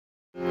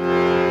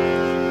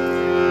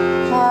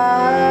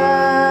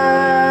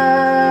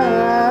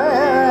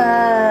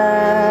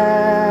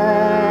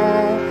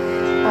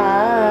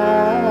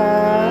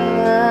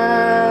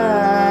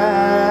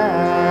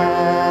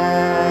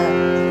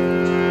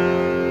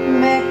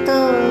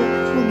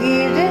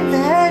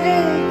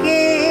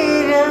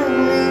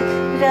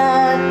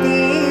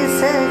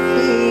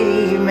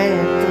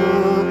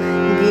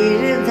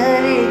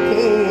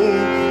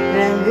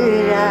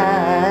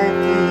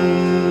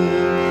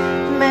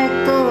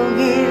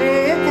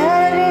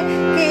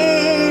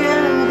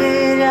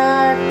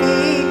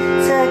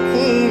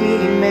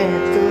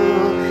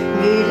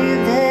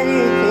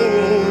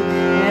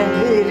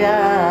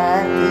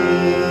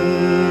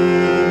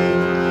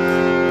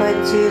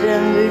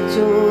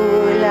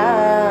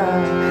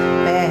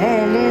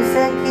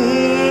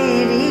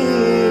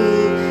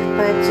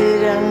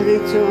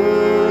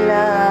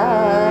चोला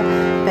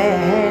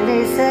पहन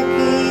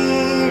सकी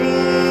रे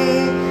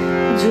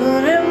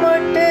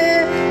झुरमुट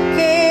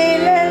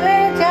खेलन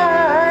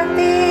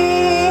जाती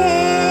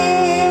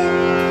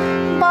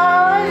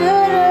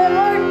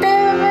बाझुरमुट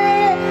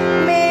में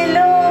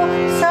मिलो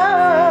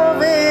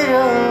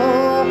सावरो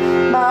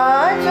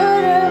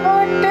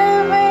बाझुरमुट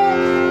में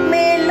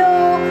मिलो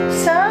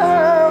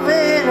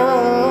सावरो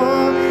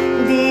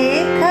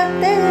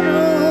देखत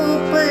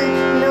रूप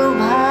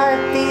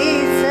लुभाती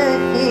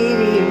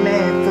सखीरी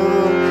मैं तो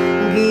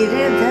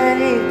गिरधर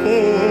के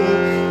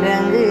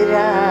रंग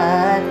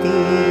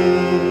राती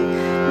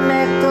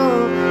मैं तो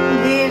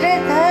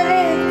गिरधर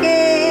के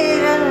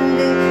रंग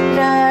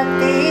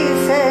राती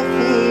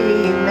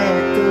सखीरी मैं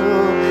तो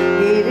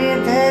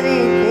गिरधर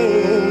के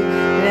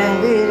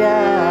रंग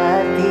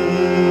राती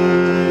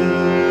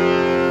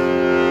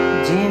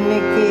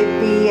जिनके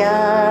पिया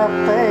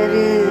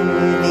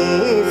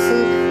परदेस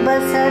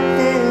बसत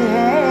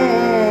है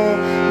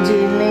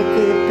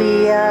जिनके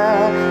पिया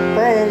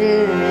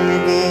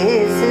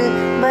परदेस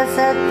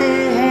बसत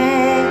है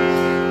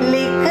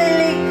लिख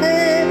लिख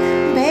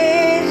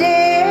भेजे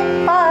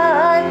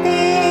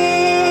पाती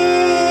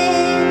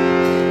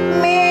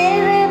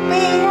मेरे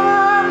पिया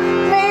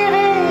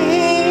मेरे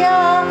हिया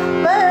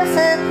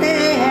बसत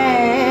है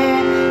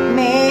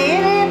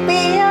मेरे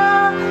पिया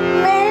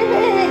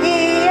मेरे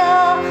हिया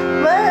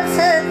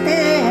बसत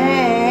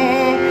है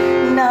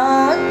ना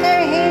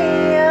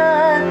कहीं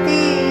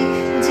आती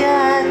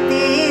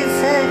जाती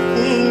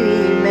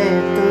सखीरी मैं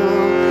तो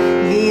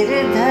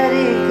गिरधर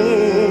के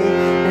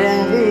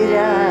रंग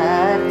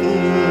राती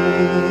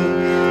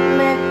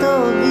मैं तो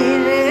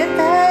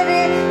गिरधर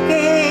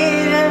के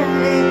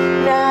रंग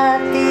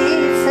राती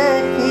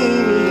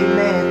सखीरी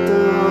मैं तो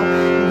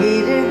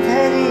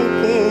गिरधर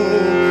के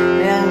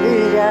रंग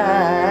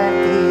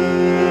राती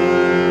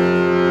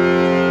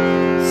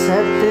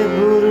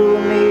सतगुरु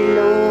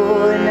मिलो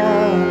ना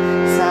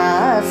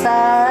सासा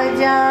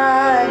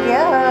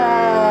जाग्या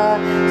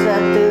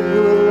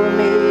सतगुरु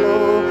मिलो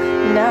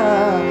ना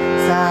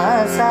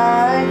सासा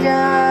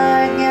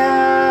जाग्या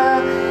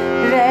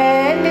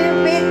रैन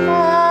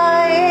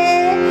बिकाए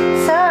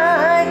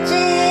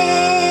साची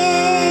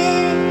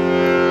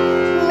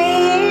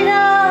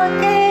मीरा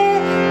के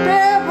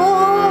प्रभु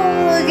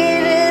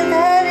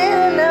गिरधर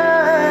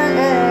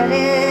नागर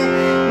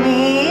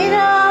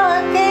मीरा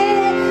के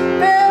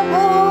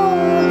प्रभु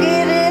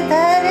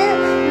गिरधर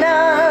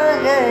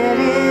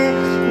नागर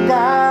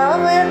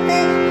गावत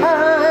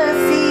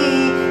हासी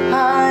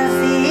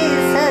हासी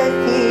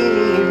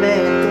सखीरी मैं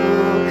तो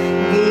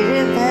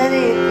गिरधर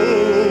के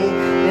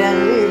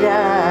रंग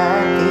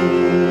राती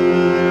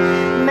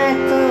मैं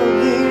तो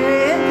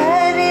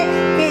गिरधर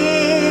के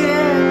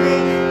रंग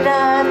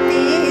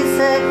राती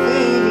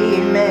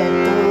सखीरी मैं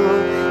तो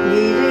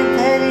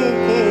गिरधर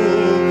के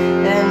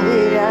रंग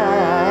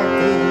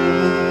राती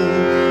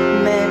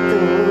मैं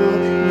तो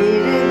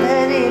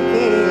गिरधर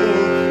के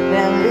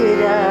रंग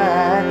राती